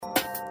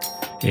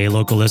Hey,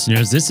 local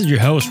listeners, this is your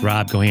host,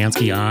 Rob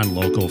Kohansky on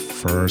Local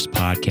First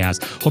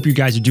Podcast. Hope you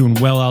guys are doing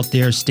well out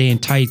there, staying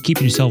tight,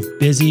 keeping yourself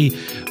busy.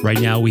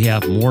 Right now, we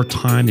have more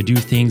time to do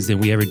things than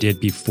we ever did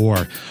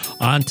before.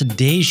 On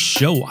today's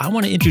show, I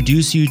want to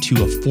introduce you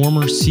to a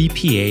former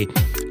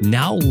CPA,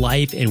 now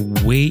life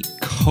and weight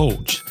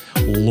coach,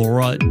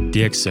 Laura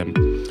Dixon.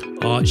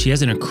 She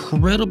has an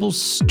incredible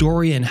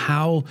story on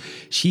how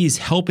she is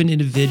helping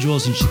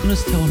individuals, and she's going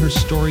to tell her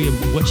story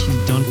of what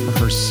she's done for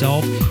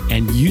herself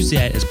and use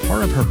that as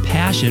part of her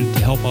passion to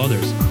help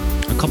others.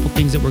 A couple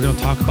things that we're going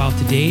to talk about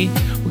today.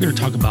 We're going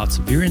to talk about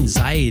severe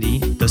anxiety,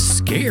 the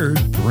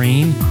scared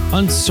brain,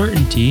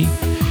 uncertainty,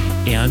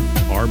 and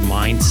our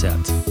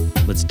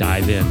mindset. Let's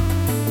dive in.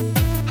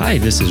 Hi,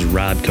 this is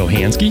Rob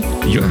Kohansky,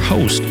 your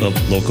host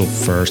of Local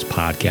First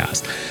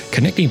Podcast,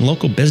 connecting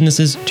local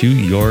businesses to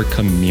your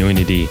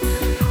community.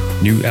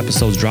 New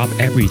episodes drop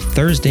every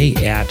Thursday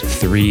at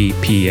 3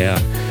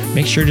 p.m.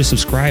 Make sure to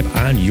subscribe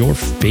on your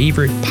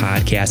favorite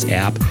podcast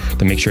app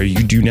to make sure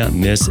you do not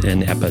miss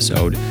an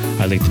episode.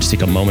 I'd like to just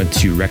take a moment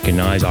to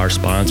recognize our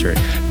sponsor.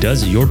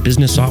 Does your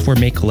business software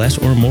make less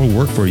or more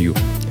work for you?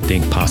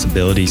 Think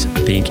possibilities,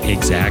 think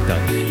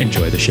Exacta.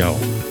 Enjoy the show.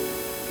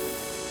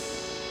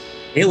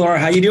 Hey, Laura,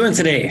 how you doing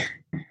today?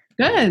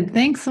 Good.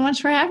 Thanks so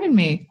much for having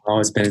me.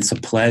 Oh, it's a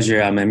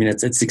pleasure. I mean,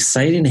 it's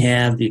exciting to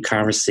have the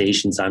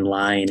conversations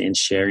online and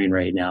sharing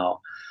right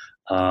now.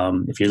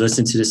 If you're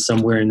listening to this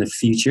somewhere in the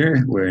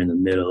future, we're in the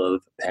middle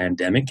of a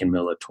pandemic, in the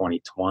middle of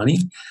 2020.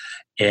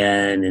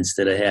 And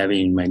instead of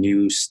having my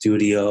new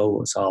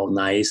studio, it's all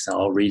nice,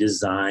 all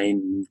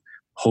redesigned,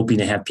 hoping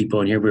to have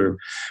people in here,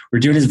 we're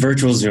doing this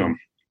virtual Zoom.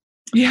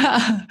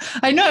 Yeah,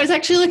 I know. I was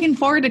actually looking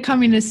forward to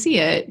coming to see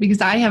it because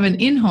I have an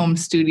in-home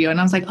studio, and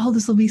I was like, oh,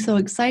 this will be so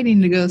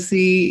exciting to go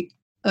see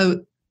a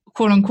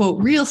quote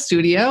unquote real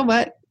studio,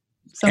 but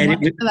so much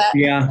for that.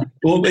 Yeah.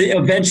 Well,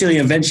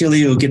 eventually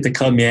you'll get to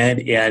come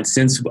in. And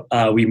since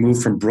we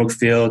moved from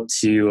Brookfield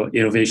to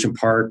Innovation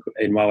Park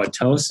in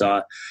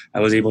Wauwatosa, I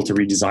was able to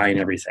redesign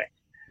everything.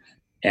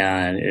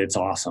 And it's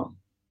awesome,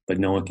 but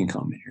no one can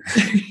come here.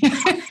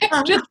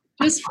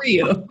 Just for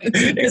you.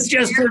 It's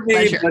just for me,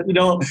 pleasure. But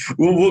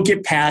we'll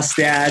get past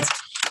that.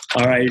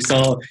 All right.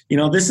 So,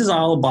 this is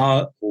all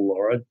about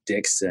Laura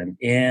Dixon.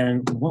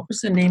 And what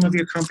was the name of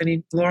your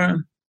company, Laura?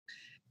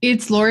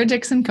 It's Laura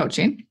Dixon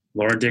Coaching.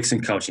 Laura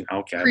Dixon Coaching.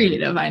 Okay.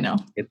 Creative, I know.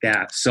 Get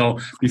that. So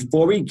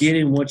before we get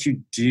in what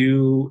you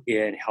do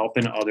in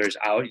helping others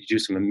out, you do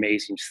some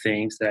amazing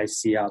things that I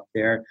see out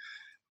there.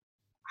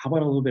 How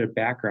about a little bit of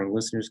background?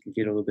 Listeners can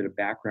get a little bit of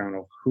background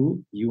of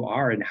who you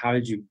are and how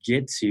did you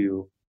get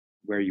to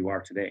where you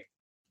are today?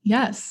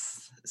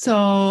 Yes.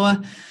 So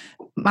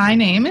my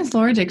name is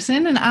Laura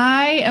Dixon, and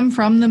I am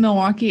from the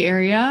Milwaukee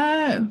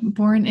area,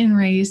 born and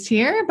raised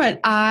here,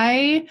 but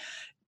I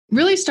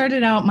really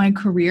started out my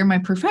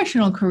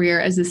professional career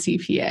as a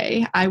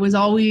CPA. I was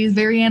always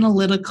very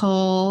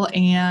analytical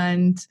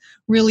and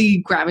really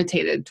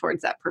gravitated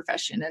towards that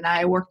profession. And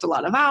I worked a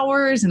lot of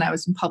hours and I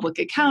was in public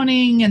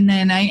accounting. And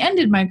then I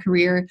ended my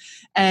career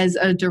as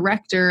a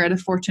director at a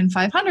Fortune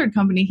 500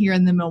 company here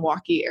in the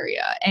Milwaukee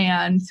area.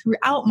 And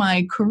throughout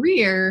my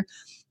career,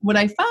 what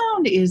I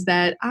found is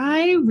that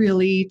I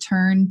really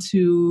turned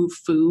to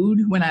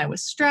food when I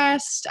was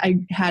stressed. I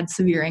had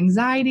severe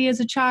anxiety as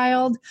a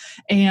child,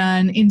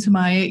 and into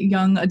my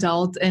young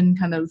adult and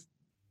kind of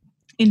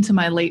into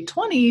my late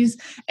 20s,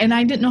 and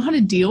I didn't know how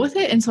to deal with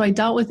it. And so I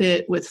dealt with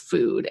it with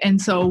food.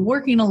 And so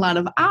working a lot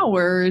of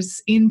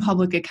hours in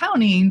public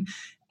accounting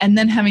and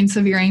then having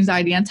severe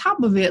anxiety on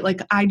top of it,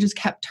 like I just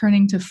kept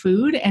turning to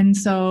food. And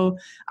so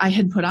I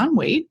had put on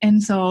weight.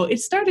 And so it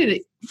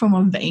started from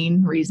a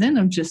vain reason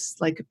of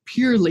just like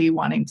purely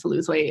wanting to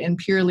lose weight and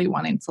purely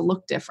wanting to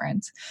look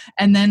different.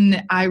 And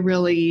then I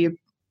really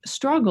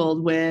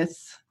struggled with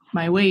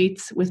my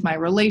weight, with my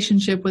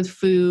relationship with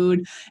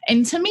food.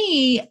 And to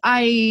me,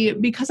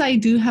 because I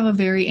do have a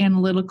very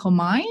analytical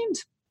mind,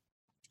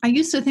 I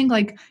used to think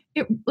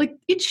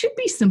it should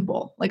be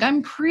simple. Like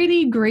I'm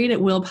pretty great at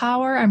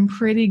willpower. I'm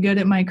pretty good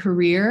at my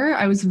career.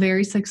 I was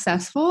very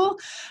successful.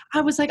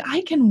 I was like,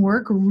 I can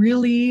work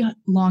really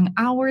long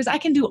hours. I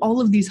can do all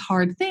of these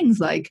hard things.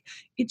 Like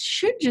it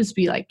should just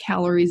be like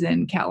calories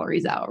in,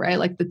 calories out, right?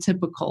 Like the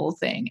typical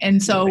thing.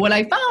 And so what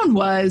I found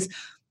was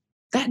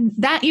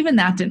that even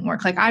that didn't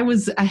work. Like I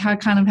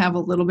had kind of have a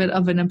little bit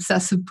of an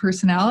obsessive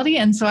personality.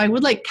 And so I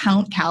would like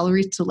count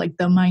calories to like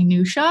the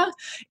minutia,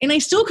 and I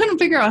still couldn't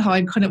figure out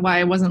why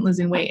I wasn't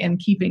losing weight and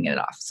keeping it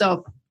off.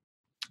 So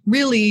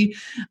really,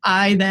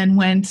 I then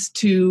went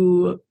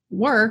to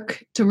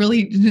work to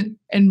really,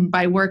 and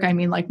by work, I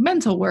mean like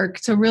mental work,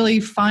 to really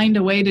find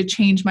a way to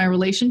change my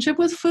relationship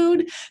with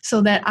food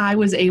so that I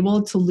was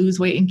able to lose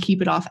weight and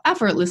keep it off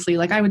effortlessly.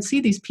 Like I would see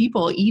these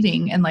people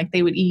eating and like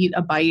they would eat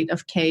a bite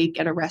of cake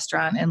at a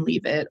restaurant and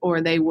leave it,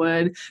 or they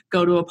would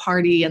go to a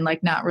party and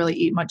like not really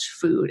eat much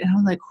food. And I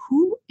was like,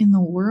 who in the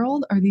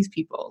world are these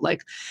people?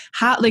 Like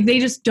how, like they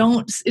just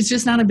don't, it's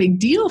just not a big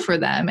deal for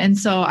them. And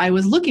so I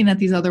was looking at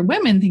these other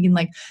women thinking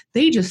like,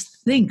 they just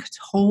think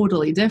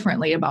totally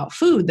differently about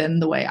food than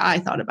the way I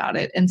thought about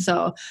it. And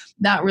so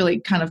that really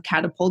kind of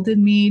catapulted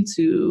me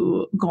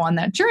to go on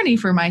that journey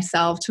for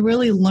myself to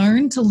really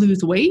learn to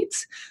lose weight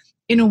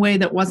in a way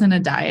that wasn't a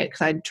diet,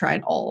 because I'd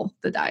tried all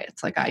the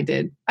diets. Like I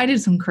did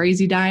some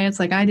crazy diets.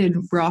 Like I did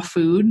raw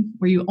food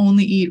where you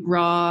only eat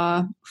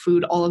raw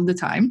food all of the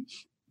time.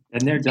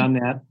 And they're done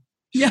that.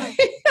 Yeah.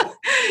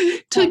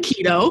 To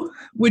keto,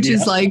 which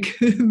is like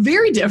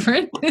very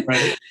different.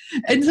 Right.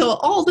 And so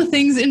all the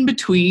things in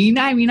between,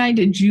 I mean, I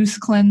did juice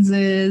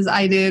cleanses.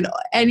 I did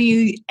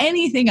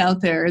anything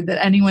out there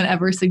that anyone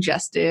ever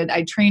suggested.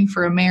 I trained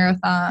for a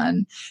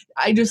marathon.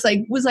 I just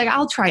was like,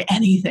 I'll try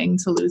anything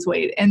to lose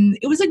weight. And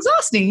it was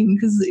exhausting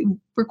because it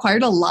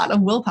required a lot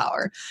of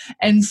willpower.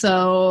 And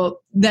so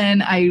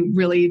then I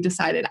really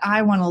decided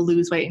I want to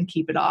lose weight and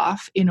keep it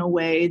off in a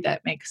way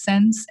that makes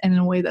sense and in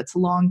a way that's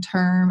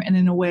long-term and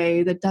in a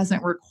way that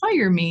doesn't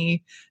require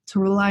me to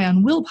rely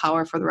on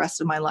willpower for the rest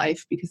of my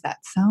life, because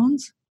that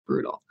sounds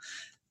brutal.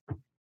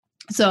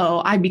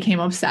 So I became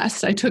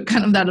obsessed. I took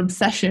kind of that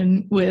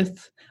obsession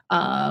with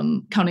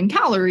counting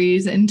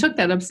calories and took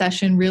that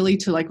obsession really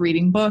to like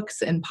reading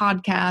books and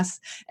podcasts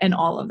and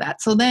all of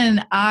that. So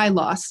then I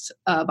lost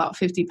about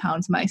 50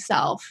 pounds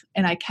myself,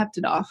 and I kept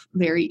it off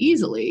very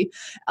easily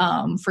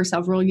for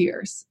several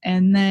years.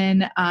 And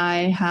then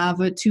I have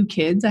two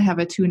kids. I have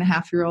a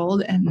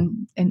 2.5-year-old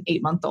and an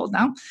 8-month-old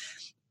now.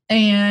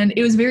 And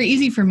it was very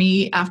easy for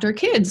me after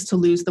kids to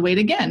lose the weight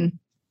again.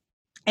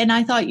 And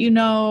I thought,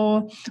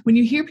 when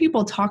you hear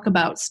people talk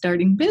about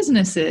starting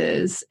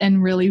businesses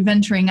and really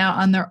venturing out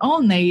on their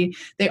own, they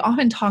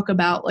often talk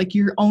about like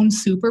your own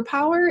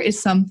superpower is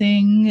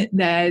something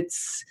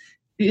that's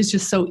is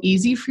just so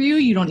easy for you.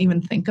 You don't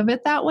even think of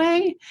it that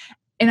way.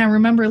 And I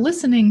remember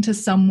listening to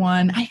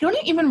someone, I don't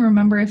even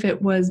remember if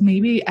it was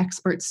maybe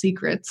Expert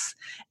Secrets,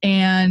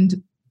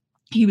 and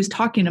he was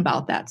talking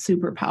about that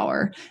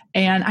superpower.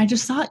 And I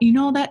just thought,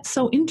 that's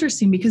so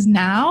interesting, because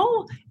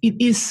now it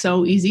is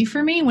so easy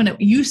for me when it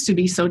used to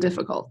be so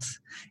difficult.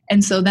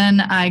 And so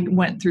then I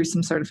went through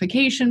some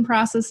certification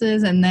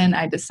processes, and then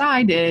I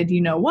decided,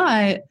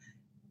 what,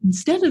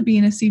 instead of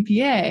being a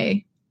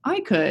CPA,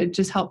 I could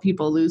just help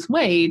people lose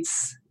weight,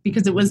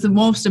 because it was the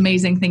most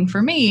amazing thing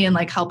for me, and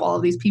like help all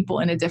of these people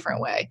in a different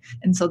way.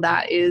 And so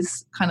that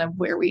is kind of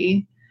where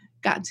we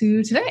got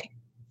to today.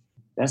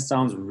 That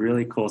sounds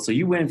really cool. So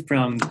you went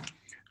from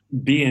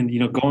being,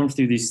 going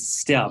through these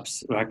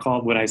steps.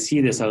 When I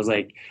see this, I was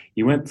like,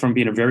 you went from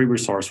being a very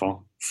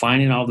resourceful,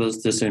 finding all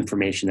this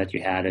information that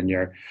you had, and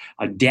you're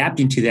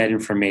adapting to that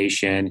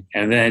information,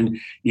 and then,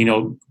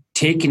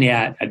 taking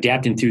that,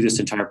 adapting through this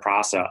entire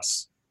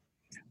process,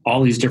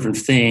 all these different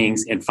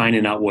things, and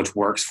finding out what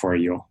works for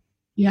you.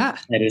 Yeah.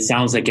 And it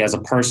sounds like as a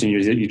person,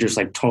 you're just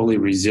like totally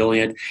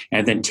resilient,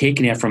 and then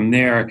taking it from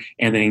there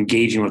and then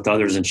engaging with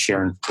others and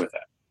sharing with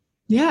it.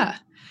 Yeah.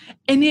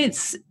 And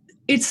it's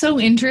so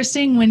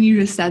interesting when you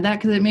just said that,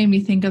 because it made me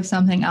think of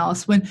something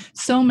else. When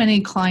so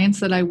many clients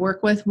that I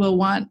work with will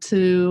want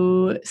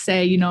to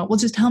say, well,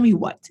 just tell me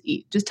what to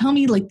eat. Just tell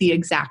me like the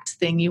exact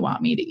thing you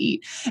want me to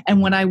eat.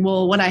 And what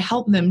I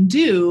help them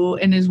do,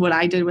 and is what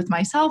I did with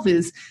myself,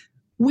 is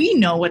we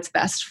know what's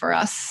best for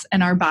us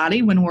and our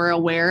body when we're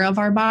aware of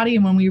our body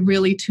and when we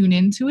really tune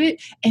into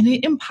it. And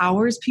it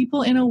empowers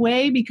people in a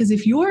way, because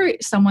if you're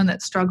someone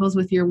that struggles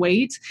with your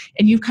weight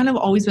and you've kind of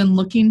always been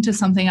looking to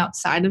something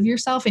outside of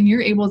yourself, and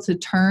you're able to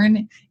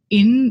turn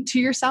into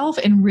yourself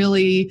and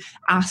really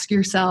ask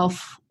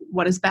yourself,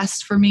 what is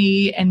best for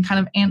me, and kind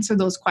of answer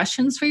those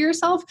questions for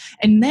yourself.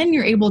 And then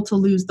you're able to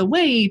lose the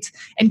weight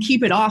and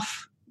keep it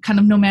off kind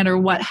of no matter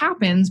what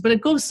happens. But it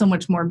goes so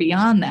much more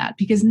beyond that,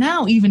 because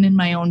now even in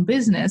my own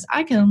business,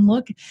 I can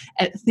look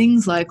at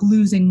things like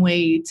losing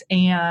weight,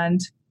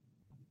 and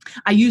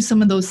I use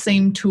some of those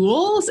same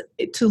tools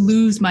to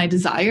lose my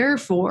desire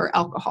for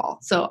alcohol.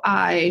 So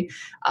I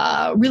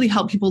really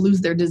help people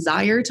lose their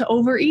desire to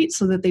overeat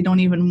so that they don't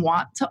even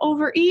want to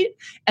overeat.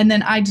 And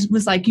then I just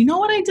was like,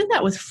 what? I did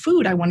that with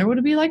food. I wonder what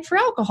it'd be like for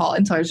alcohol.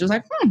 And so I was just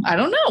like, I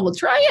don't know. We'll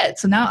try it.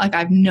 So now like I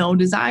have no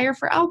desire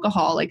for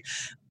alcohol. Like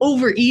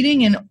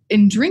overeating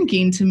and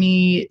drinking, to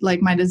me,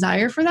 like my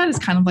desire for that is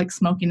kind of like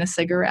smoking a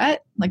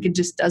cigarette. Like it's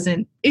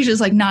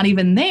just like not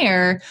even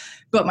there.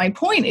 But my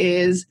point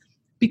is,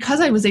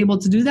 because I was able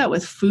to do that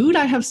with food,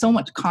 I have so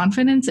much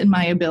confidence in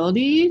my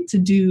ability to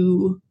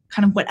do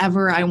kind of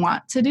whatever I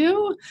want to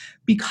do,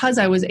 because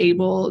I was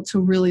able to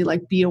really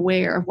like be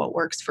aware of what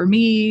works for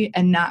me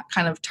and not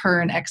kind of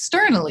turn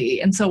externally.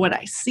 And so what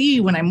I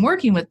see when I'm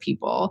working with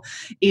people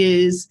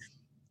is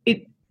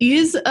it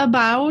is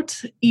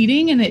about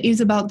eating, and it is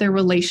about their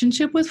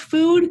relationship with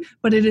food,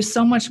 but it is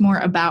so much more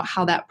about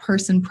how that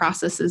person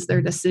processes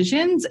their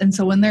decisions. And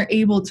so when they're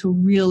able to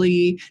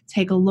really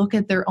take a look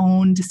at their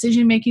own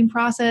decision-making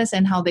process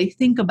and how they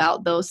think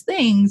about those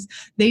things,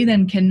 they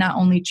then can not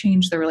only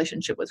change their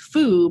relationship with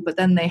food, but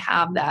then they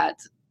have that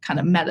kind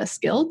of meta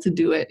skill to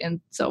do it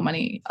in so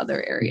many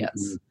other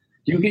areas.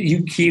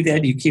 You keep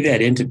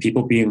that into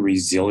people being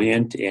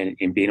resilient and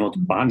being able to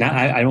bounce.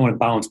 I don't want to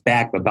bounce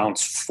back, but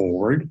bounce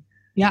forward.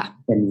 Yeah.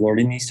 From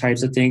learning these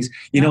types of things,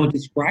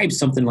 describe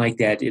something like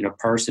that in a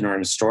person or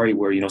in a story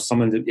where,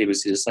 someone, it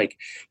was just like,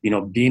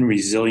 being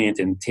resilient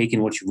and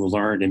taking what you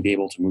learned and be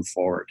able to move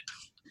forward.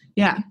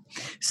 Yeah.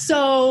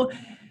 So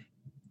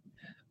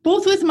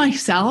both with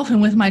myself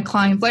and with my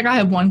clients, like I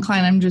have one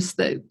client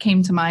that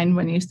came to mind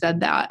when you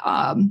said that.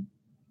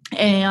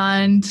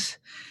 And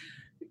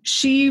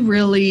she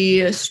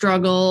really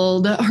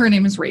struggled. Her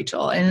name is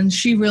Rachel, and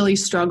she really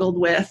struggled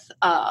with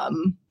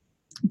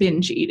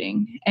binge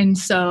eating. And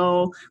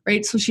so,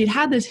 right, so she'd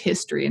had this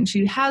history and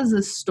she has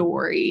this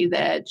story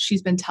that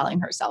she's been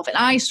telling herself. And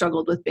I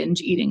struggled with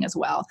binge eating as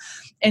well.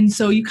 And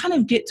so you kind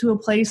of get to a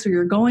place where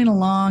you're going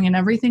along and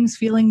everything's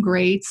feeling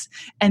great.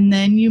 And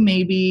then you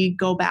maybe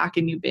go back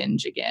and you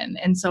binge again.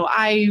 And so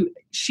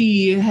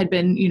she had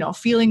been,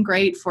 feeling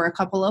great for a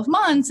couple of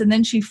months. And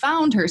then she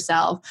found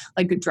herself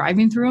like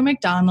driving through a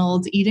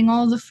McDonald's, eating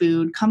all the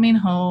food, coming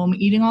home,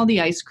 eating all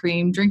the ice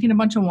cream, drinking a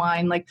bunch of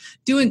wine, like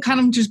doing kind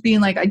of just being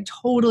like, I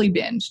totally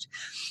binged.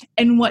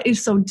 And what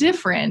is so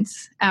different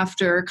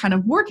after kind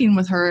of working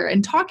with her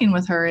and talking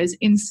with her is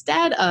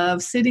instead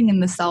of sitting in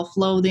the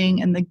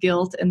self-loathing and the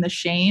guilt and the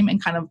shame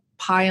and kind of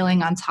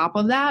piling on top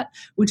of that,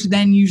 which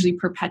then usually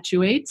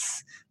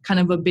perpetuates kind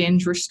of a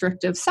binge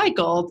restrictive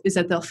cycle, is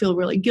that they'll feel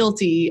really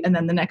guilty and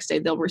then the next day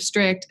they'll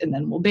restrict and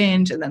then we'll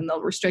binge and then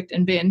they'll restrict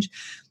and binge,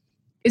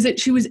 is that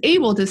she was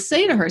able to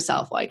say to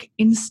herself, like,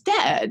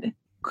 instead,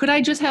 could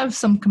I just have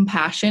some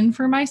compassion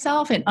for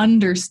myself and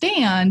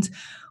understand,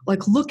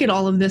 like, look at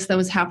all of this that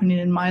was happening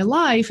in my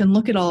life and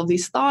look at all of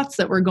these thoughts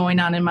that were going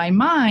on in my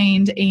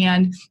mind.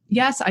 And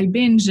yes, I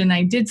binged and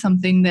I did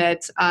something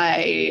that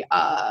I,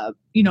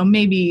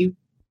 maybe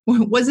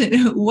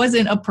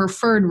wasn't a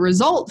preferred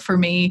result for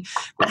me,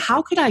 but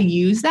how could I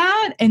use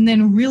that? And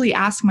then really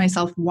ask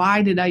myself,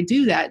 why did I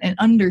do that? And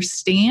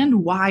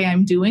understand why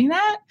I'm doing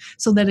that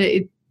so that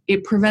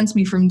it prevents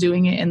me from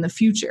doing it in the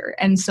future.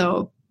 And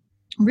so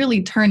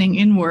really turning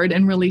inward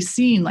and really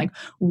seeing, like,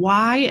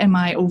 why am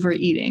I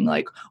overeating?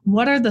 Like,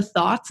 what are the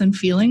thoughts and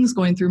feelings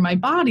going through my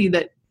body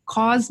that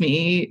cause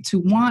me to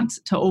want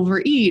to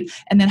overeat?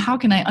 And then how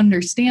can I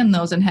understand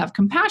those and have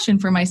compassion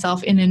for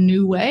myself in a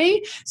new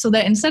way so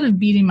that instead of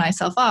beating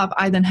myself up,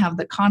 I then have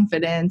the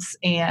confidence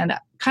and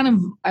kind of,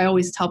 I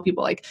always tell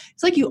people, like,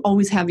 it's like you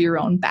always have your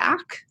own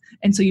back.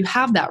 And so you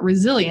have that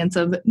resilience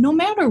of no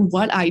matter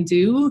what I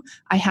do,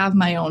 I have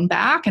my own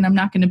back and I'm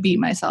not going to beat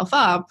myself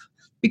up.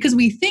 Because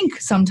we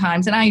think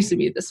sometimes, and I used to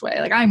be this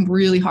way, like I'm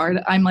really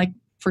hard. I'm like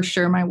for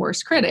sure my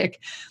worst critic.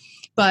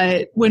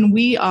 But when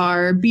we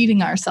are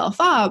beating ourselves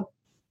up,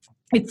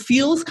 it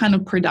feels kind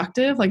of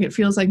productive. Like it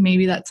feels like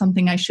maybe that's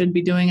something I should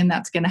be doing and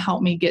that's going to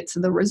help me get to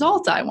the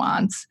results I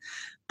want.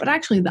 But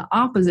actually the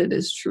opposite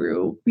is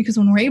true, because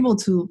when we're able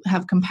to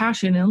have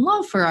compassion and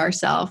love for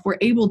ourselves, we're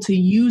able to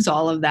use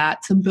all of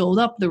that to build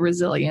up the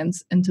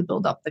resilience and to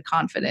build up the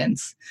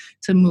confidence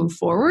to move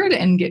forward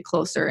and get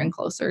closer and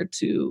closer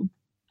to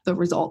the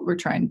result we're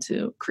trying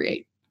to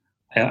create.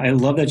 I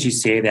love that you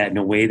say that in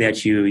a way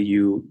that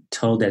you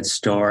told that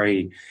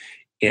story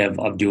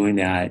of doing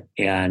that.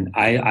 And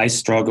I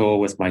struggle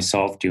with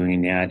myself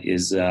doing that,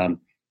 is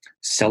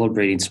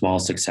celebrating small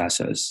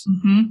successes.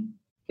 Mm-hmm.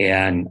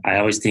 And I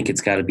always think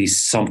it's got to be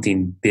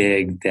something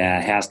big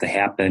that has to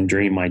happen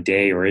during my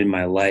day or in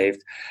my life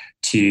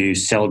to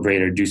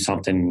celebrate or do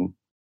something,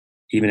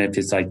 even if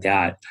it's like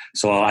that.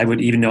 So I would,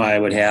 even though I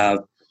would have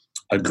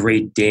a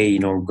great day,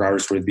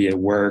 regardless whether it be at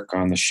work,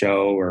 on the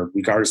show, or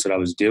regardless of what I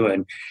was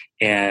doing.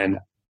 And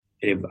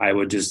if I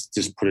would just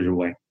put it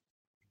away.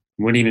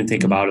 Wouldn't even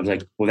think about it.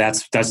 Like, well,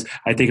 that's,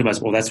 I think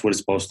about, well, that's what it's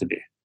supposed to be.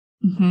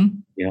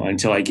 Mm-hmm.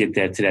 Until I get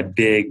to that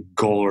big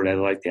goal or that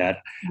like that,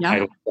 yeah. I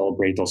don't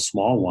celebrate those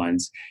small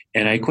ones.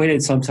 And I equate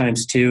it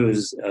sometimes too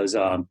as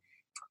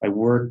I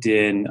worked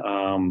in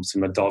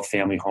some adult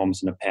family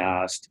homes in the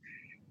past.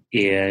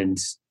 And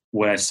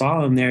what I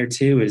saw in there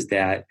too is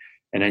that,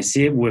 and I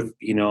see it with,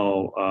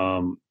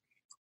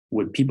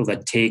 with people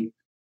that take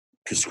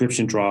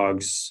prescription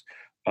drugs,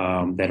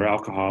 that are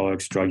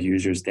alcoholics, drug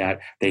users, that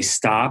they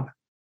stop,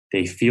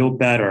 they feel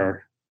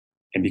better.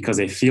 And because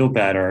they feel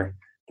better,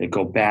 they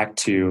go back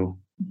to,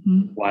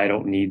 well, I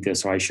don't need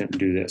this, or I shouldn't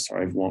do this,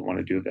 or I won't want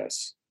to do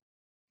this.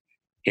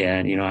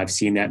 And, I've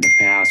seen that in the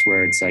past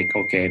where it's like,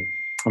 okay,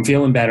 I'm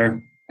feeling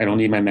better, I don't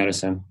need my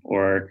medicine.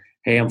 Or,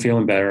 hey, I'm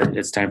feeling better,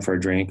 it's time for a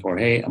drink. Or,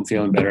 hey, I'm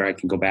feeling better, I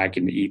can go back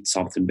and eat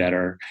something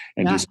better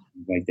and do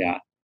something like that.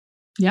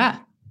 Yeah.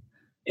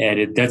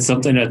 And that's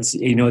something that's,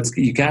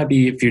 you gotta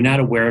be, if you're not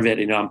aware of it,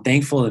 I'm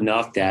thankful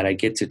enough that I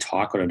get to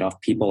talk with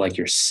enough people like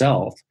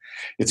yourself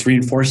it's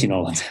reinforcing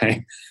all the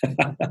time.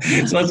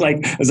 So I was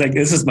like,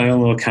 this is my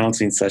own little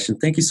counseling session.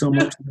 Thank you so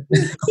much.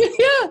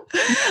 Yeah,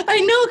 I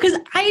know, because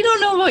I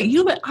don't know about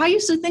you, but I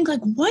used to think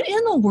like, what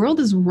in the world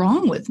is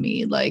wrong with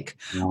me? Like,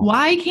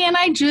 why can't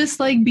I just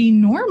like be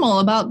normal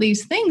about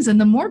these things? And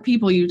the more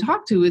people you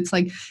talk to, it's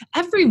like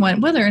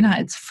everyone, whether or not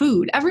it's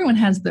food, everyone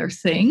has their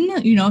thing.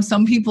 You know,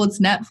 some people it's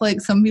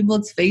Netflix, some people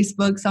it's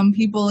Facebook, some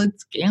people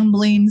it's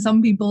gambling,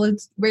 some people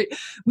it's,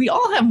 we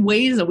all have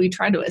ways that we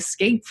try to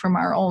escape from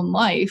our own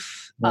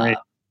life. Right.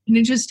 And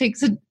it just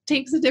takes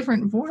a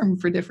different form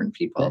for different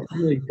people. It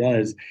really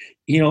does.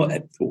 You know,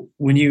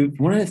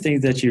 one of the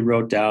things that you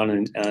wrote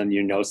down on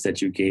your notes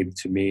that you gave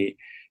to me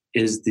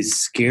is the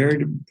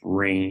scared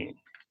brain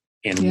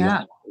and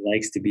what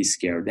likes to be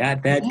scared.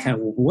 That kind of,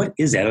 what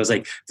is that? I was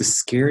like, the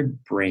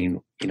scared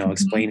brain, you know,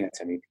 explain that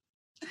to me.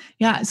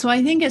 Yeah. So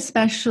I think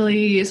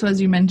especially, so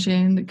as you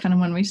mentioned, kind of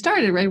when we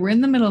started, right, we're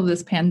in the middle of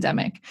this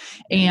pandemic.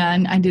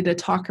 And I did a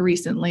talk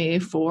recently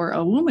for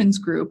a women's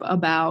group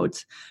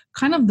about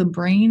kind of the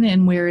brain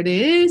and where it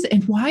is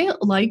and why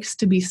it likes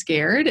to be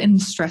scared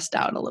and stressed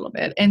out a little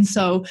bit. And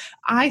so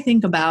I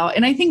think about,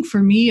 and I think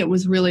for me, it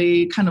was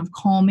really kind of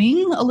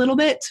calming a little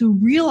bit to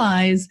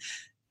realize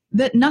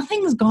that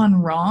nothing's gone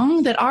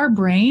wrong, that our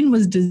brain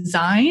was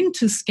designed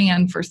to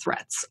scan for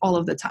threats all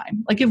of the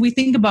time. Like if we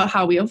think about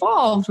how we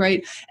evolved,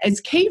 right, as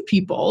cave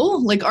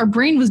people, like our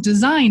brain was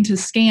designed to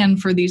scan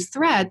for these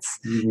threats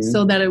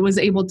so that it was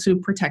able to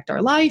protect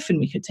our life and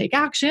we could take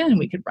action and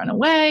we could run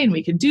away and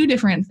we could do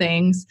different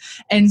things.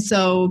 And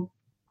so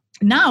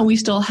now we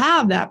still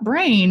have that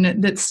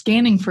brain that's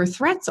scanning for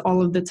threats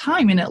all of the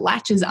time, and it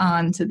latches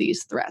on to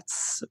these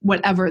threats,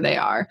 whatever they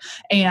are.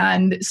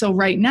 And so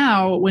right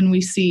now, when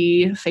we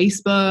see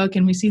Facebook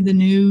and we see the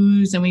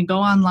news and we go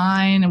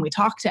online and we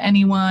talk to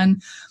anyone,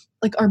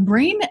 like our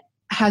brain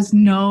has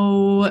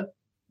no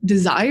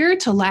desire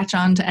to latch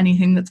on to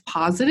anything that's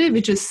positive.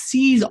 It just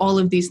sees all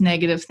of these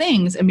negative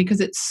things. And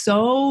because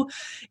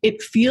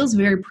it feels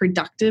very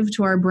productive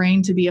to our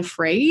brain to be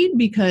afraid,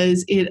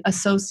 because it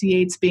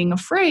associates being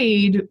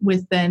afraid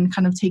with then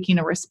kind of taking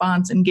a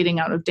response and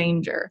getting out of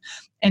danger.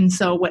 And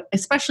so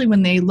especially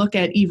when they look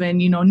at even,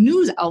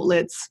 news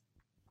outlets,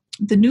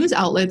 the news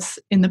outlets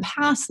in the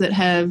past that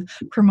have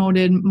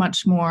promoted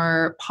much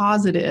more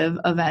positive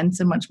events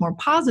and much more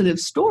positive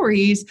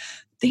stories,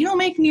 they don't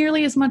make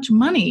nearly as much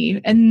money.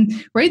 And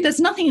right, that's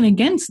nothing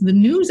against the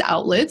news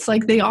outlets.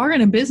 Like they are in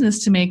a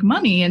business to make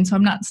money. And so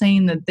I'm not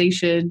saying that they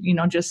should,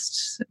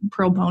 just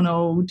pro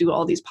bono do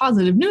all these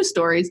positive news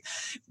stories,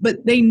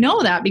 but they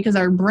know that because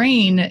our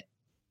brain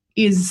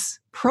is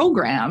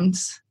programmed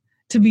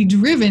to be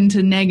driven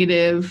to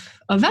negative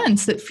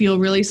events that feel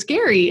really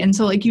scary. And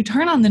so like you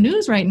turn on the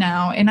news right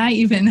now, and I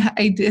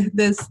did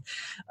this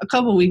a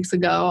couple weeks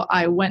ago.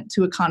 I went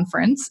to a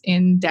conference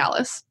in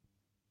Dallas.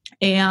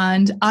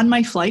 And on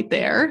my flight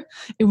there,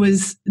 it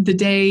was the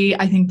day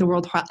I think the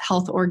World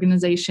Health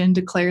Organization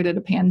declared it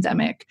a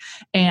pandemic.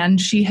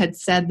 And she had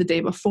said the day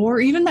before,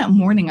 even that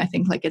morning, I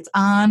think like it's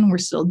on, we're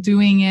still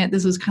doing it.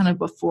 This was kind of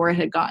before it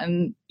had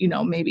gotten,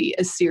 maybe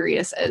as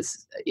serious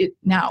as it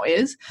now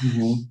is.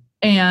 Mm-hmm.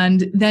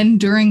 And then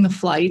during the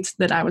flight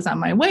that I was on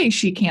my way,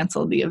 she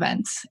canceled the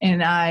event.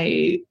 And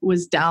I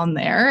was down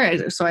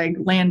there. So I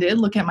landed,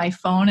 look at my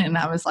phone, and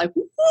I was like,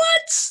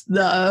 what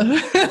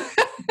the?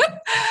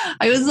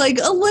 I was like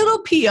a little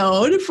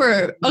PO'd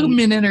for a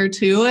minute or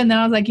two. And then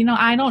I was like,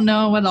 I don't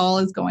know what all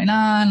is going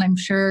on. I'm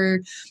sure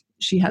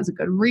she has a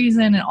good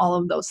reason and all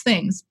of those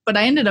things. But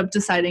I ended up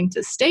deciding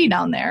to stay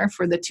down there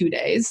for the 2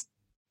 days.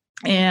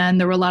 And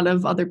there were a lot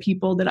of other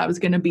people that I was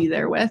going to be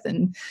there with.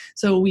 And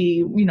so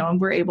we,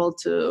 were able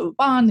to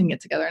bond and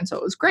get together. And so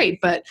it was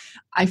great. But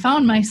I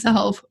found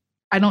myself,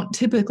 I don't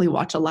typically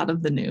watch a lot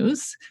of the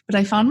news, but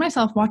I found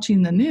myself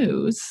watching the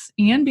news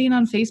and being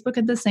on Facebook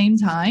at the same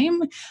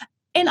time.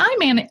 And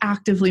I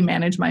actively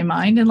manage my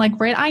mind. And like,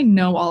 right, I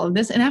know all of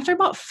this. And after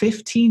about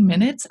 15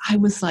 minutes, I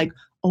was like,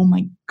 oh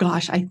my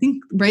gosh, I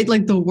think, right,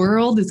 like the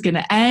world is going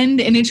to end.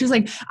 And it's just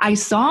like, I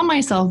saw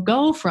myself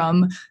go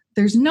from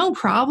there's no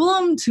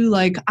problem to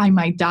like, I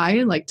might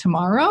die like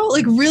tomorrow,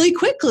 like really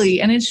quickly.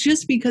 And it's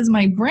just because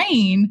my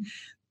brain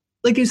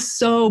like is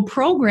so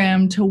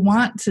programmed to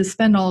want to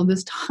spend all of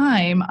this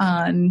time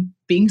on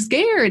being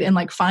scared and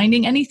like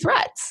finding any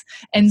threats.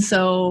 And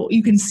so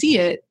you can see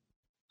it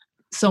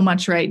so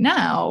much right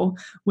now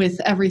with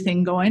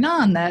everything going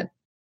on that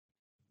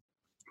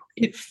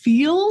it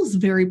feels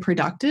very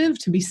productive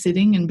to be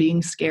sitting and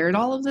being scared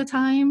all of the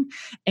time.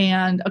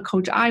 And a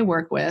coach I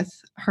work with,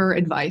 her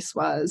advice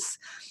was,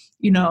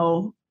 we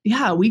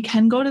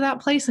can go to that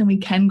place and we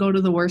can go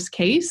to the worst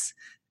case,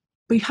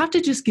 but you have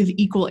to just give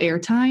equal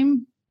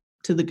airtime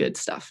to the good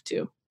stuff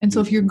too. And so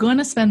if you're going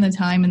to spend the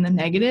time in the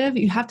negative,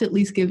 you have to at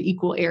least give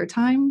equal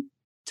airtime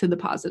to the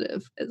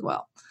positive as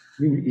well.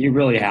 You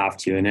really have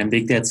to. And I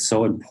think that's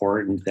so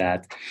important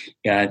that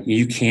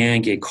you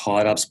can get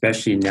caught up,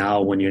 especially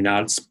now when you're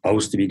not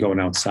supposed to be going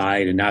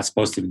outside and not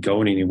supposed to be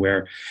going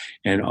anywhere.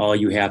 And all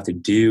you have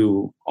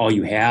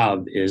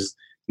is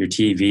your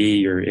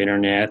TV, your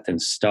internet,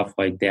 and stuff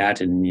like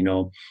that. And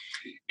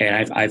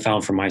and I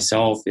found for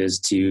myself is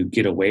to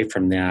get away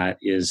from that,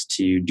 is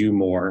to do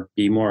more,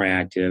 be more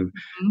active,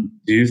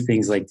 do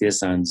things like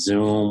this on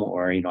Zoom,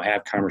 or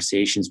have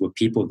conversations with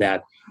people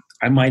that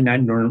I might not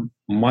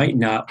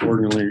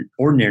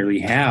ordinarily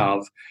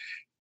have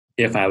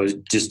if I was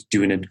just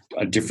doing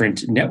a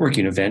different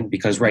networking event.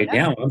 Because right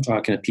now I'm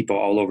talking to people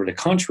all over the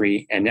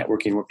country and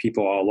networking with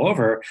people all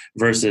over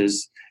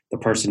versus the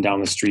person down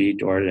the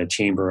street or at a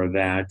chamber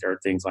event or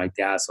things like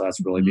that. So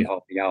that's really been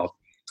helping out.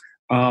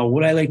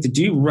 What I like to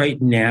do right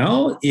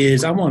now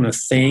is I want to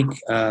thank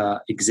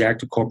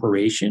Exacta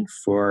Corporation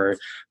for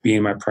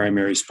being my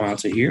primary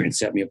sponsor here and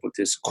set me up with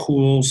this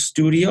cool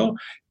studio.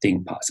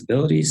 Think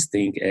possibilities,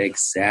 think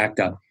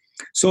Exacta.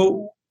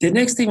 So the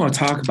next thing I want to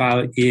talk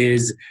about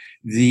is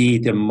the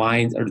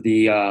mind, or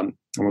and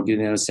we'll get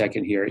in a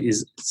second here,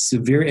 is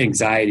severe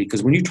anxiety.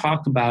 Because when you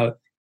talk about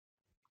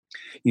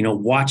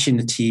watching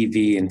the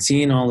TV and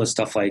seeing all this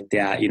stuff like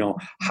that,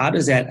 how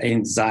does that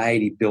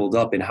anxiety build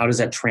up, and how does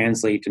that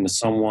translate into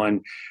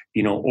someone,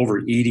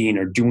 overeating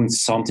or doing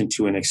something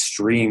to an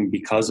extreme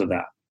because of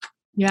that?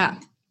 Yeah.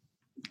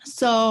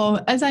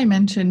 So as I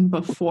mentioned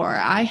before,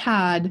 I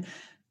had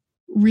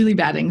really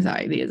bad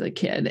anxiety as a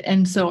kid.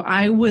 And so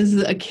I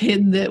was a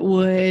kid that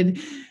would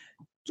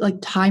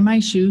tie my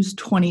shoes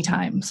 20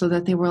 times so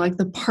that they were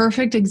the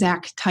perfect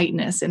exact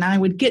tightness. And I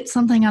would get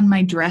something on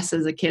my dress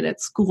as a kid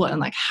at school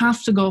and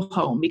have to go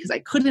home because I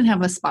couldn't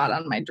have a spot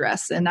on my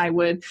dress. And I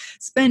would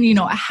spend,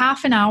 a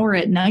half an hour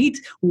at night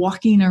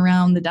walking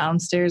around the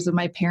downstairs of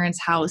my parents'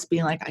 house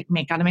being I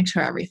got to make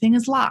sure everything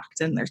is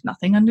locked and there's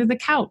nothing under the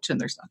couch and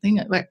there's nothing,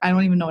 I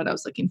don't even know what I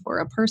was looking for.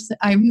 A person,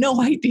 I have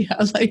no idea.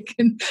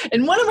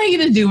 And what am I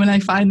going to do when I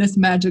find this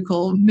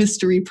magical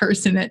mystery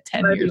person at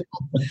 10 years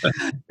old?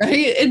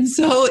 Right. And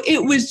so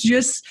it was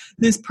just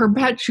this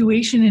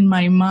perpetuation in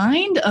my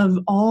mind of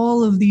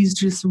all of these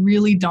just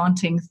really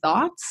daunting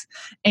thoughts.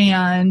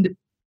 And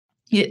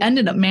it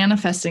ended up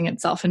manifesting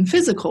itself in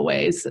physical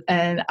ways.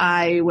 And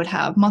I would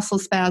have muscle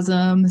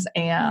spasms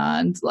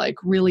and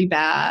really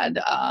bad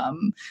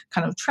kind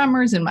of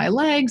tremors in my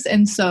legs.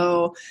 And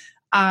so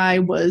I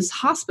was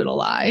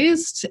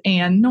hospitalized,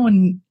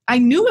 and I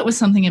knew it was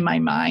something in my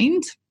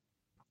mind.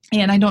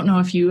 And I don't know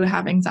if you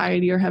have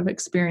anxiety or have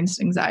experienced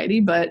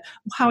anxiety, but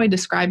how I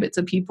describe it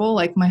to people,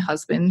 like my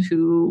husband,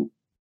 who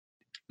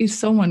is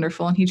so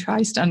wonderful and he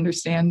tries to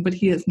understand, but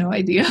he has no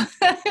idea.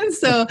 And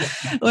so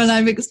when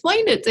I've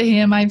explained it to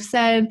him, I've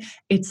said,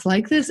 it's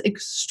like this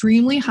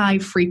extremely high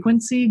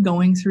frequency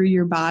going through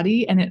your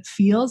body. And it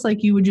feels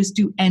like you would just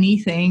do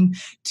anything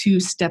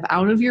to step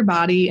out of your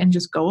body and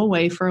just go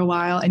away for a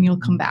while, and you'll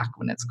come back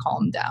when it's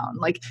calmed down.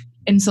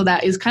 And so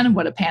that is kind of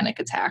what a panic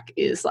attack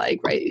is right?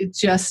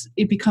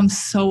 It becomes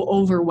so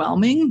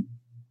overwhelming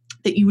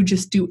that you would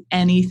just do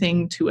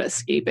anything to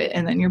escape it.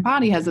 And then your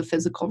body has a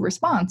physical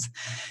response.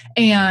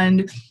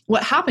 And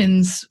what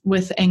happens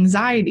with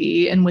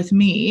anxiety, and with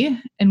me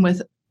and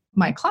with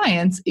my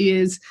clients,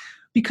 is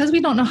because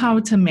we don't know how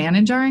to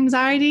manage our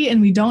anxiety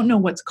and we don't know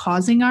what's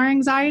causing our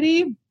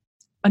anxiety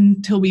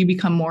until we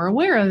become more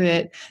aware of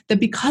it, that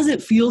because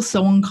it feels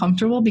so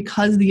uncomfortable,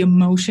 because the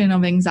emotion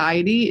of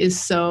anxiety is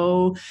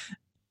so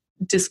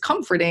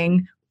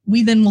discomforting,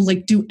 we then will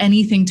do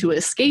anything to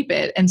escape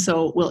it. And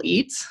so we'll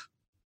eat,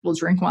 we'll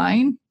drink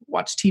wine,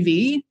 watch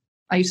TV.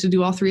 I used to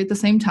do all three at the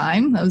same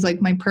time. That was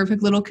my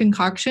perfect little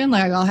concoction.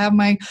 I'll have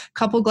my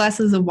couple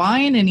glasses of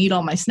wine and eat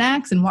all my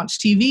snacks and watch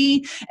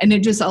TV. And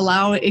it just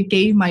it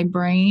gave my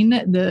brain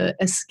the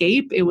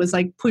escape. It was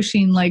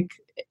pushing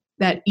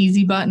that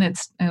easy button.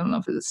 I don't know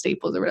if it's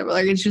Staples or whatever.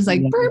 It's just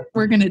burp,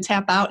 we're going to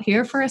tap out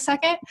here for a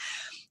second.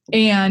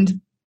 And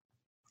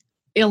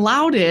it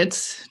allowed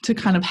it to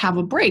kind of have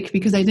a break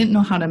because I didn't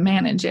know how to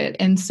manage it.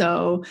 And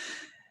so,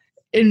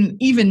 and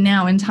even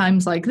now in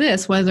times like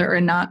this, whether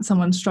or not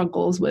someone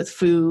struggles with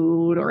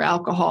food or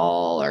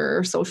alcohol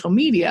or social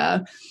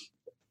media,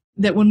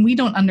 that when we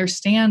don't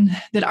understand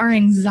that our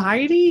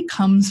anxiety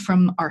comes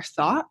from our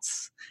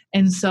thoughts.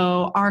 And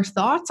so our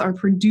thoughts are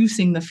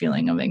producing the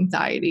feeling of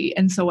anxiety.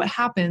 And so what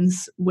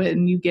happens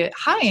when you get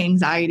high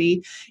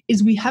anxiety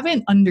is we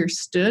haven't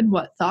understood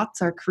what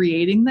thoughts are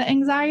creating the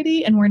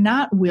anxiety, and we're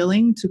not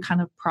willing to kind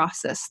of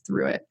process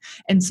through it.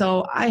 And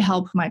so I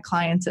help my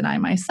clients and I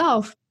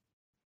myself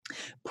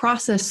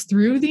process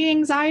through the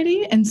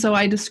anxiety. And so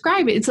I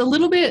describe it.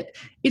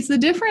 It's the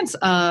difference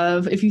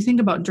of, if you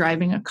think about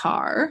driving a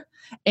car,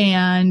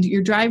 and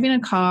you're driving a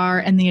car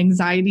and the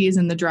anxiety is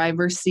in the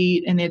driver's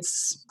seat and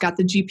it's got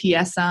the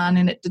GPS on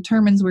and it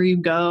determines where you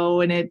go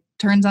and it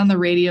turns on the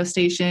radio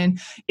station.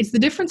 It's the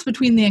difference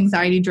between the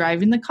anxiety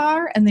driving the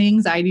car and the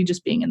anxiety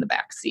just being in the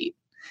back seat.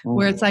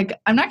 Where it's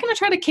I'm not going to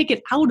try to kick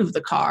it out of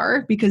the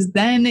car because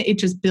then it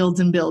just builds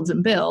and builds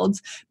and builds.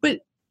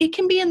 But it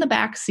can be in the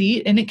back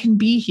seat and it can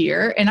be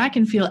here and I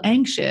can feel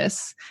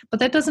anxious, but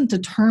that doesn't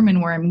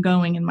determine where I'm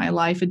going in my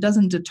life. It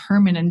doesn't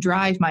determine and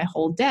drive my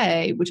whole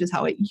day, which is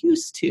how it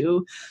used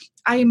to.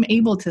 I am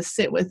able to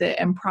sit with it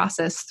and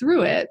process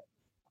through it.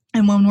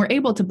 And when we're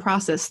able to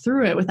process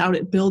through it without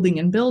it building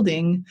and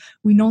building,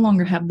 we no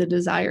longer have the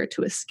desire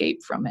to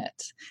escape from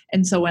it.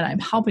 And so when I'm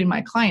helping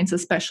my clients,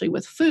 especially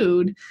with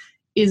food,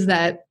 is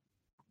that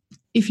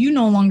if you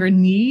no longer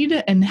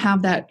need and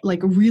have that like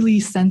really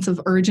sense of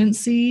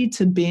urgency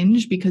to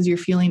binge because you're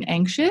feeling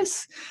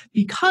anxious,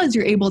 because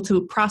you're able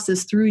to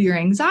process through your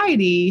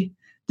anxiety,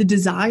 the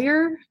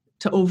desire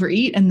to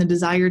overeat and the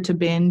desire to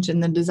binge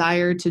and the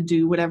desire to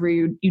do whatever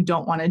you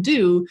don't want to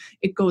do,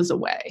 it goes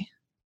away.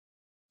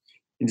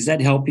 Does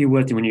that help you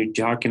with, when you're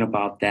talking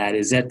about that,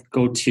 does that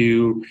go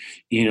to,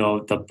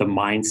 the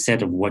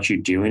mindset of what you're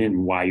doing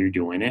and why you're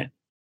doing it?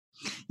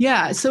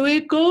 Yeah. So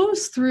it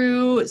goes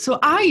through, so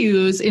I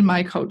use in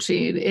my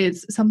coaching,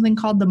 it's something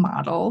called the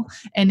model,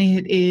 and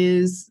it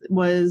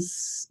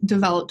was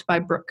developed by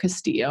Brooke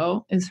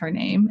Castillo is her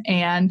name.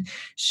 And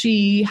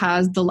she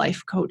has the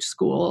Life Coach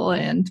School,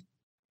 and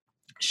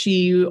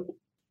she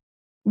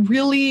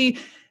really,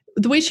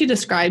 the way she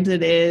describes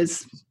it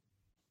is,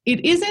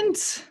 it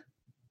isn't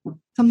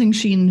something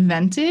she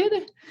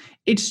invented.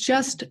 It's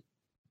just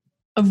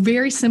a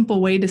very simple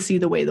way to see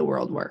the way the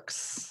world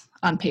works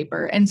on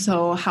paper. And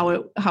so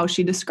how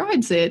she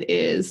describes it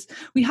is,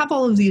 we have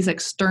all of these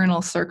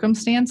external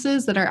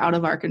circumstances that are out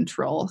of our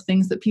control,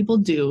 things that people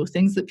do,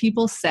 things that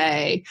people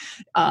say,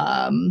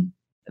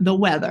 the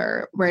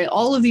weather, right?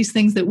 All of these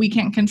things that we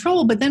can't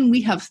control, but then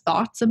we have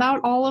thoughts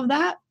about all of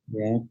that.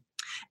 Yeah.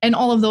 And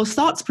all of those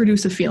thoughts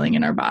produce a feeling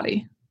in our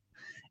body.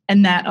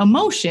 And that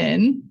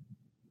emotion,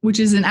 which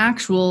is an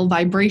actual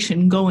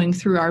vibration going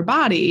through our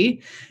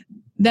body,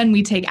 then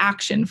we take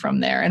action from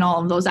there, and all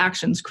of those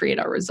actions create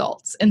our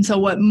results. And so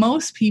what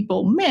most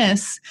people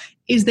miss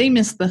is they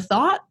miss the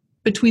thought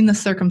between the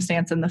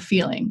circumstance and the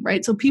feeling,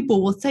 right? So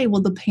people will say,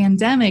 well, the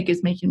pandemic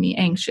is making me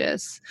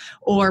anxious,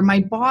 or my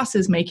boss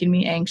is making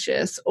me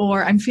anxious,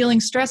 or I'm feeling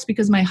stressed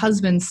because my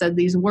husband said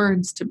these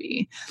words to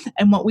me.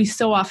 And what we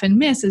so often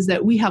miss is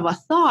that we have a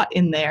thought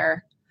in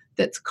there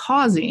that's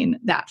causing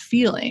that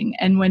feeling.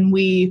 And when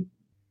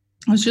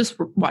I was just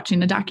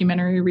watching a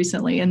documentary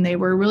recently, and they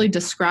were really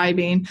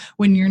describing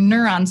when your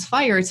neurons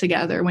fire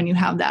together, when you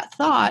have that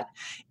thought,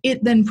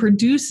 it then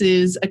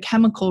produces a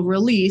chemical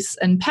release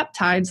and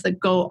peptides that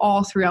go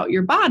all throughout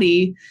your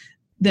body,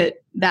 that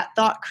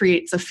thought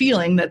creates a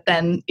feeling that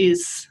then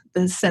is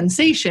the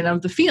sensation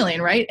of the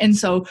feeling, right? And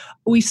so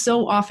we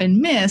so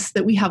often miss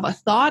that we have a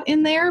thought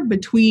in there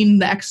between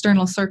the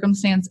external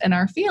circumstance and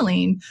our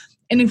feeling.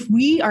 And if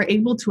we are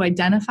able to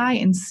identify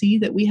and see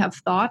that we have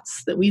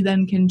thoughts that we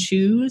then can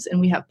choose and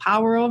we have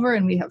power over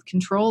and we have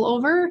control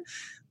over,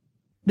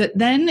 that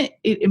then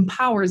it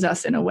empowers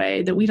us in a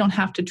way that we don't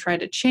have to try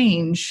to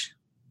change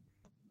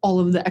all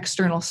of the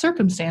external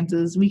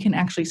circumstances. We can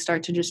actually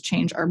start to just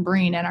change our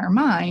brain and our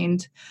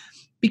mind.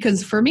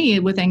 Because for me,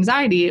 with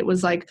anxiety, it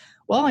was like,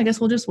 well, I guess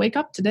we'll just wake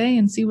up today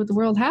and see what the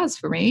world has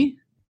for me,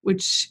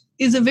 which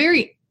is a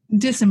very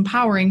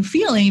disempowering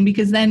feeling,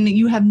 because then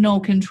you have no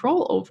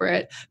control over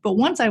it. But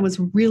once I was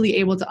really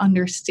able to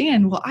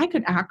understand, well, I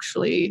could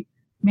actually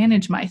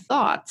manage my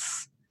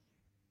thoughts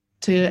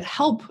to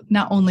help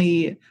not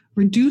only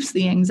reduce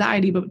the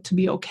anxiety, but to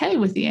be okay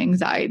with the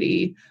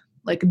anxiety,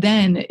 like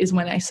then is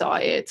when I saw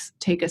it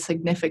take a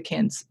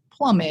significant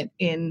plummet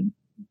in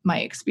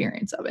my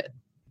experience of it.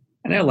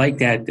 And I like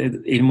that.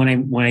 And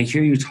when I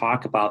hear you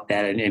talk about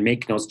that and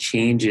making those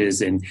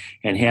changes and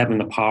having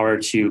the power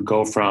to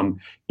go from,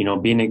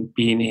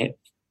 being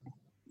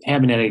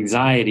having that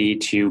anxiety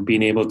to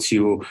being able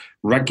to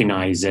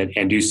recognize it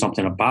and do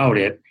something about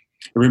it,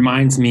 it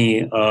reminds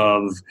me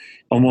of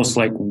almost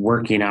like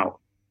working out.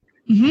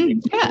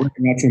 Mm-hmm. Yeah.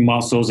 Working out your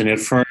muscles, and at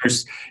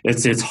first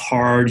it's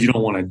hard, you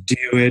don't want to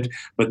do it,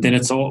 but then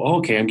it's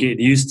okay, I'm getting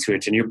used to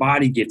it, and your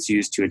body gets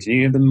used to it, and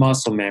you have the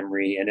muscle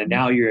memory, and then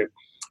now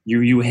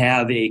you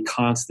have a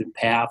constant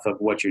path of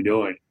what you're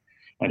doing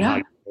and how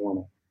you're doing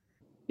it.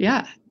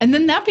 Yeah. And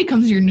then that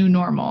becomes your new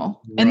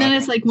normal. Right. And then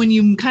it's like when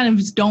you kind of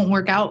just don't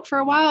work out for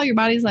a while, your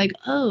body's like,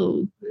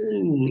 oh,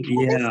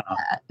 yeah.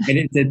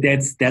 And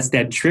that's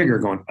that trigger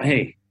going,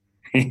 hey,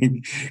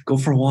 go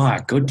for a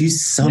walk, go do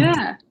something.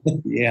 Yeah.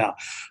 Yeah.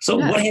 So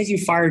what has you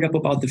fired up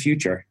about the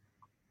future?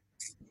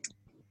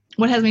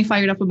 What has me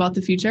fired up about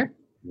the future?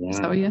 Yeah.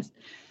 So yes.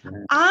 Yeah.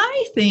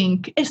 I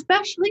think,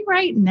 especially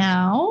right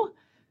now,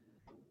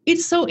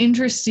 it's so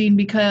interesting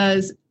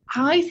because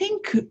I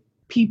think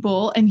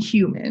people and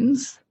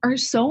humans are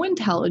so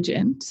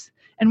intelligent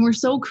and we're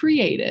so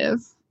creative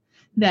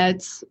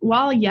that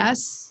while,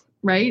 yes,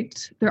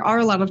 right, there are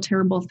a lot of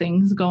terrible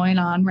things going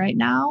on right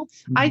now,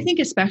 mm-hmm. I think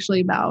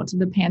especially about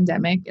the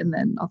pandemic, and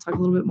then I'll talk a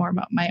little bit more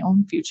about my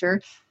own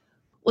future.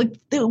 Like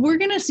we're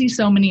going to see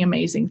so many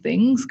amazing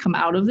things come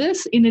out of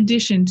this in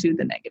addition to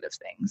the negative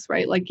things,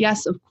 right? Like,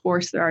 yes, of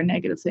course, there are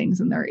negative things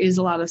and there is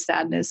a lot of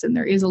sadness and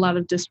there is a lot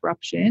of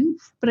disruption,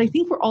 but I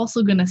think we're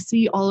also going to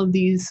see all of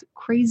these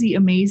crazy,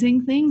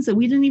 amazing things that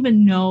we didn't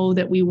even know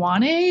that we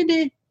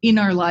wanted in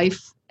our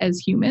life as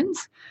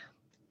humans.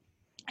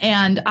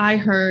 And I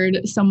heard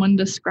someone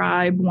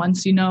describe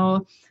once,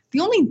 the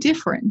only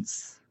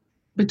difference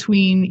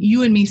between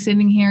you and me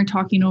sitting here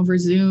talking over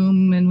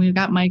Zoom, and we've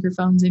got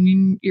microphones,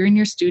 and you're in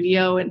your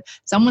studio, and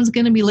someone's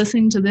going to be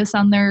listening to this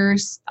on their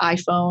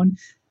iPhone.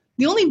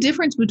 The only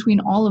difference between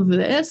all of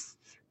this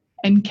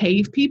and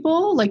cave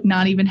people, like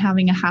not even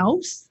having a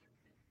house,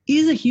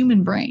 is a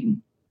human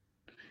brain.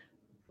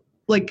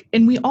 Like,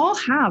 and we all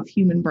have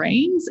human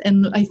brains.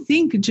 And I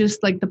think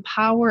just like the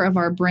power of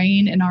our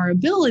brain and our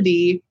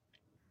ability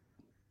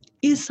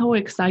is so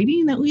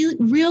exciting that we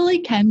really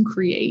can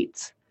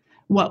create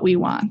what we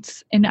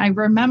want. And I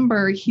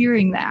remember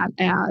hearing that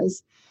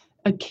as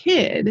a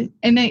kid.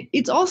 And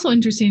it's also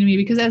interesting to me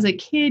because as a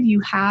kid, you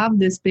have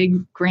this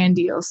big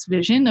grandiose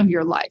vision of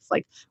your life.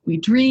 Like we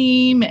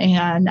dream,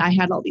 and I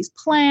had all these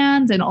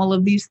plans and all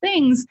of these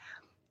things.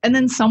 And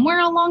then somewhere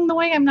along the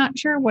way, I'm not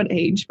sure what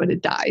age, but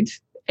it died.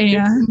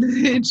 And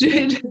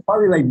it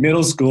probably like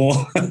middle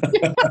school.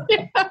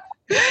 Yeah.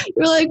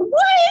 You're like,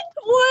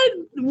 what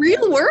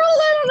real world?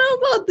 I don't know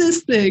about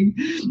this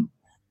thing.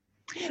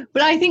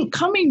 But I think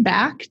coming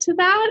back to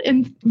that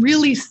and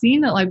really seeing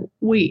that, like,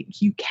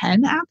 wait, you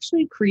can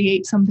actually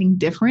create something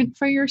different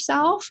for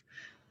yourself.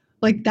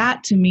 Like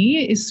that to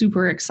me is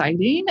super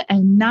exciting,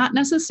 and not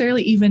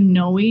necessarily even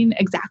knowing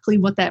exactly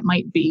what that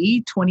might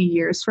be 20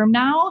 years from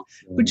now,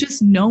 but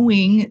just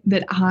knowing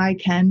that I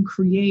can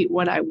create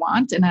what I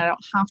want and I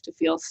don't have to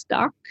feel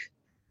stuck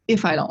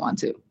if I don't want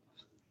to.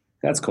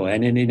 That's cool.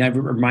 And I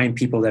remind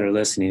people that are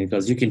listening,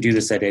 because you can do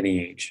this at any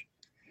age.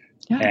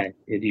 Yeah.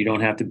 And you don't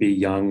have to be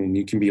young.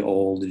 You can be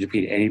old. You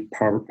can be any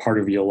part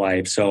of your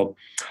life. So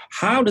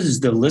how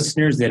does the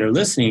listeners that are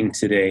listening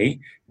today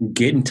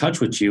get in touch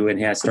with you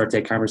and start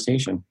that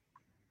conversation?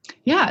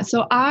 Yeah.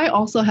 So I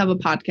also have a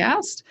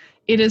podcast.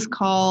 It is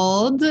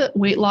called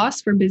Weight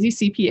Loss for Busy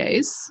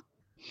CPAs.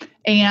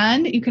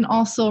 And you can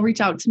also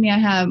reach out to me.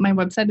 My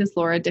website is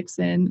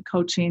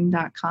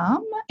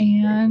lauradixoncoaching.com.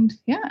 And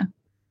yeah.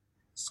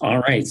 All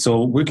right.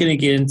 So we're going to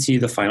get into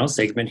the final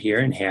segment here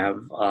and have,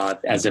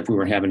 as if we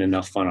were having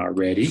enough fun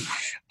already,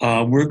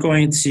 we're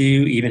going to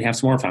even have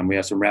some more fun. We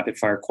have some rapid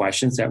fire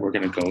questions that we're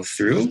going to go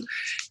through,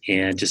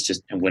 and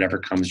just whatever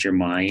comes to your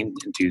mind,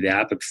 do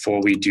that. But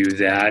before we do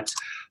that,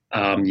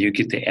 you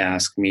get to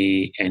ask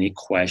me any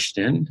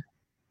question,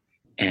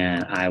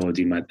 and I will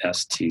do my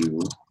best to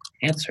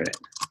answer it.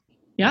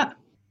 Yeah.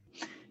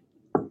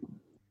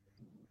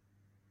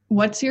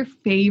 What's your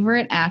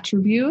favorite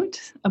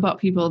attribute about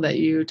people that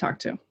you talk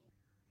to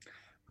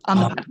on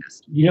the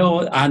podcast?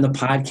 On the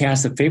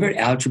podcast, the favorite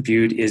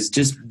attribute is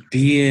just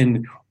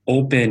being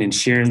open and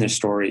sharing their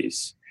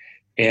stories.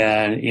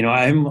 And,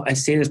 I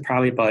say this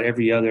probably about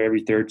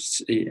every third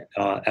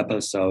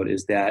episode,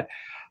 is that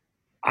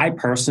I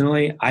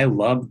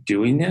love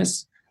doing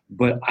this,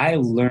 but I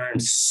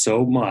learned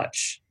so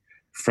much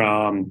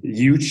from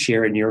you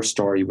sharing your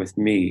story with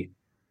me.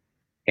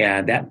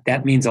 And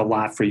that means a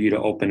lot for you to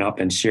open up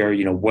and share,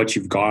 what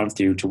you've gone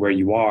through to where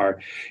you are.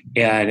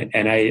 And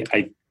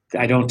I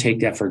don't take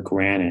that for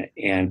granted.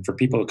 And for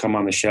people to come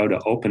on the show to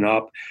open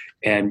up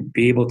and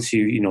be able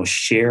to,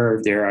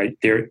 share their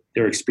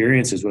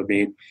experiences with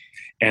me.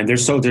 And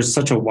there's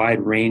such a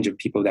wide range of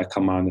people that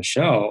come on the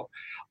show.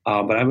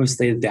 But I would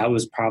say that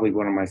was probably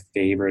one of my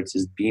favorites,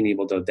 is being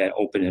able to, that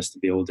openness to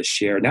be able to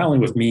share, not only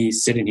with me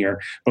sitting here,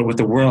 but with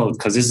the world,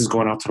 because this is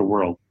going out to the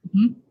world.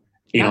 Mm-hmm.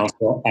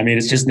 So,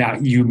 it's just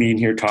not you, me, and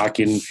here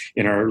talking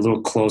in our little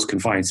close,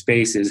 confined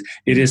spaces.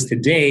 It is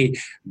today,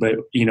 but,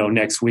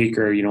 next week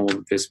or,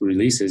 when this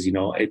releases,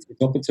 it's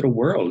open to the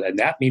world. And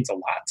that means a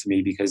lot to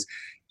me because,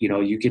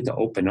 you get to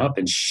open up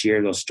and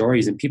share those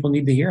stories, and people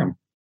need to hear them.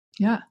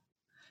 Yeah.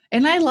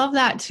 And I love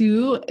that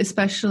too,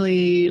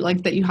 especially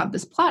like that you have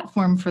this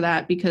platform for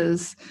that,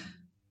 because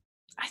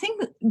I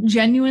think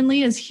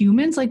genuinely as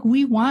humans, like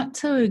we want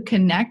to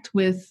connect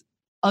with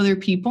other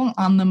people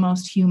on the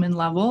most human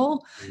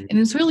level. And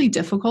it's really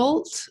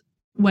difficult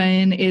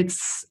when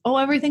it's,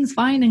 everything's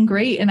fine and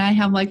great, and I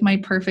have like my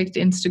perfect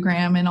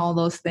Instagram and all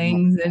those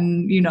things.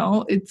 And,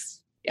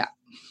 it's, yeah.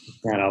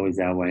 It's not always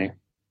that way.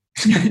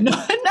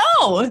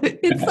 No,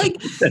 it's like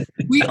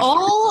we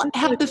all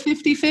have the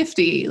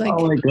 50-50. Like,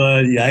 oh my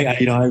God.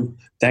 Yeah.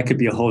 That could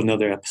be a whole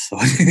nother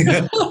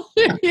episode.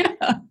 Yeah.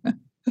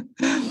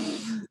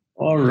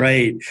 All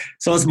right.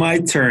 So it's my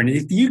turn.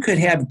 If you could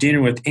have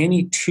dinner with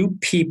any two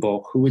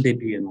people, who would they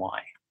be and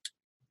why?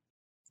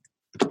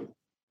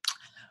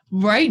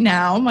 Right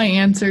now, my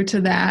answer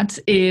to that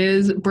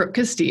is Brooke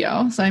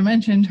Castillo. So I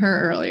mentioned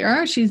her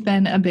earlier. She's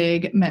been a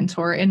big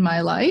mentor in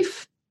my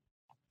life.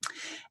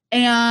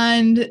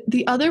 And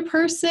the other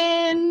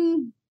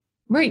person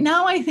right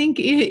now, I think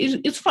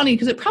it's funny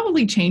because it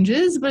probably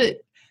changes, but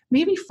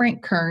maybe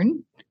Frank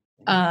Kern.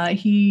 I'm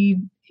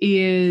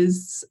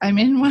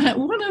in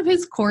one of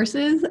his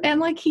courses,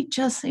 and like he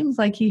just seems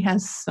like he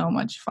has so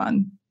much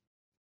fun.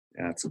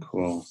 That's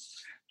cool.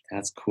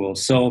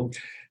 So,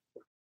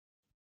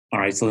 all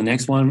right. So the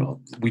next one,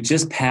 we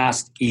just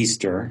passed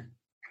Easter.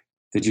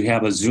 Did you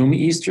have a Zoom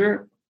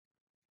Easter,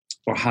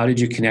 or how did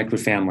you connect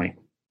with family?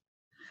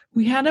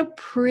 We had a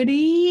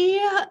pretty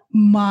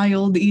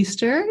mild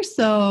Easter.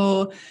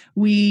 So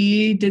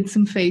we did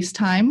some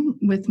FaceTime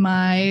with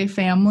my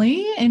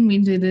family and we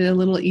did a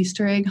little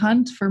Easter egg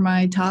hunt for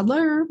my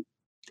toddler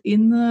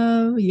in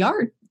the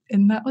yard.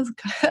 And that was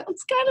kind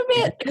of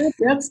it.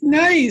 That's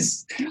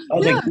nice. I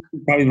was like,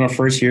 probably my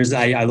first years.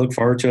 I look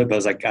forward to it, but I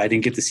was like, I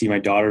didn't get to see my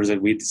daughters,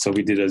 and we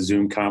did a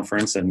Zoom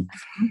conference, and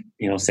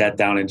sat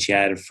down and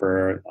chatted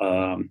for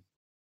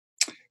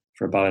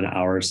about an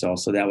hour or so.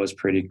 So that was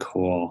pretty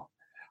cool.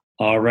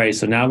 All right,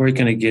 so now we're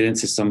going to get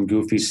into some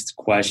goofy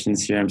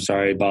questions here. I'm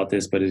sorry about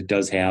this, but it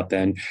does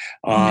happen.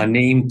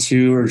 Name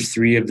 2 or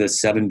 3 of the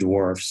 7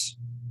 dwarfs.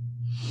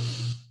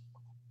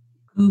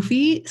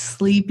 Goofy,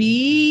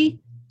 Sleepy.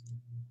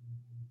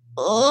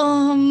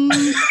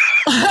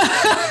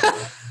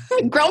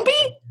 Grumpy?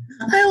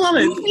 I love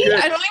it. Goofy?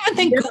 I don't even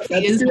think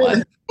Goofy is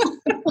one.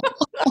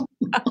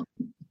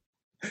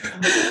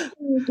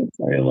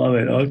 I love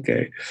it.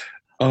 Okay.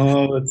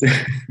 Let's see.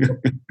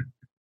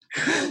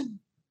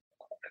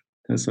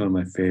 That's one of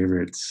my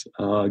favorites.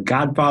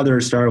 Godfather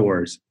or Star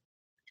Wars?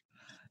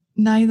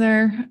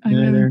 Neither.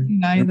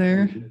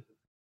 Neither.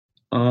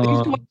 I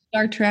used to watch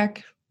Star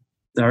Trek.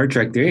 Star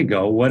Trek. There you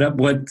go. What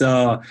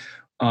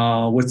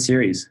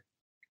series?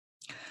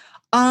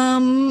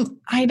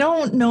 I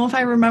don't know if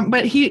I remember,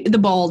 but the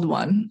bald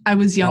one. I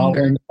was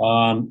younger.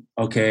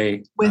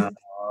 Okay. With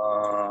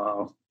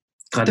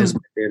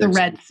the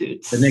red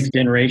suits. The Next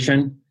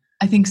Generation.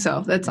 I think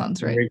so. That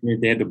sounds right.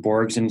 They had the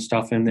Borgs and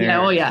stuff in there.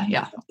 Yeah. Oh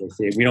yeah.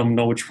 We don't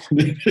know which one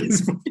it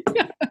is.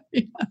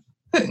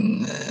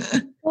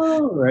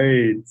 All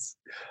right.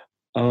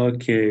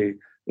 Okay.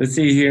 Let's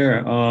see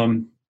here.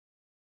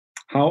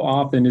 How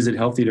often is it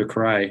healthy to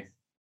cry?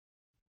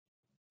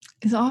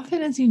 As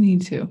often as you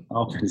need to.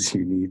 Often as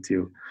you need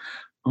to.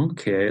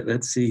 Okay,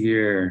 let's see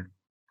here.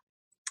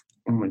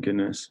 Oh my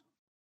goodness.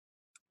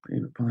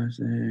 Favorite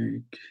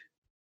plastic.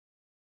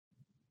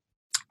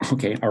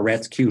 Okay, are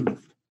rats cute?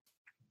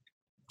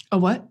 A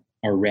what?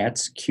 Are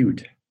rats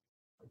cute?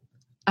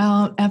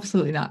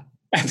 Absolutely not.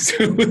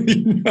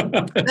 Absolutely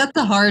not. That's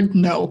a hard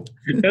no.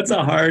 That's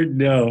a hard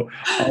no.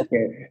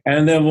 Okay,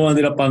 and then we'll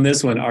end up on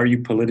this one. Are you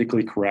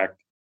politically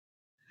correct?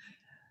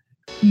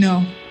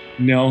 No.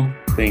 No,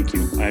 thank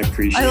you. I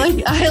appreciate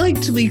it. I like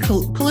to be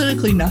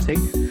politically nothing.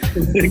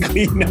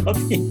 Politically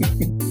nothing.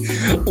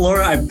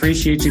 Laura, I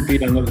appreciate you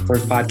being on the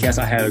first podcast.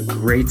 I had a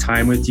great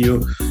time with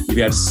you.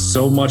 You have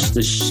so much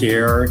to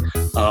share.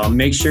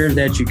 Make sure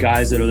that you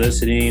guys that are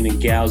listening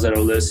and gals that are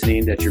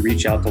listening, that you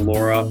reach out to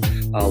Laura,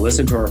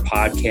 listen to her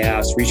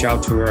podcast, reach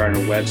out to her on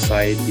her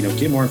website,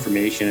 get more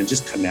information and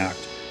just connect.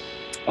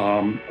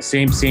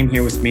 Same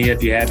here with me.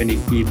 If you have any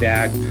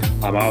feedback,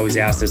 I always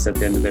ask this at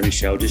the end of every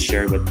show, just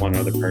share it with one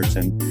other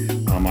person.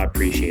 I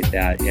appreciate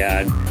that.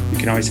 And you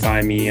can always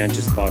find me on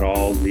just about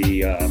all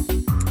the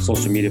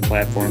social media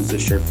platforms.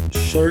 Just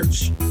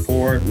search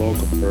for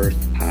Local First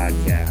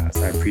Podcast.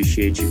 I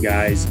appreciate you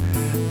guys.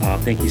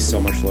 Thank you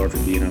so much, Laura, for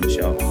being on the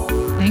show.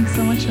 Thanks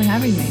so much for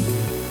having me.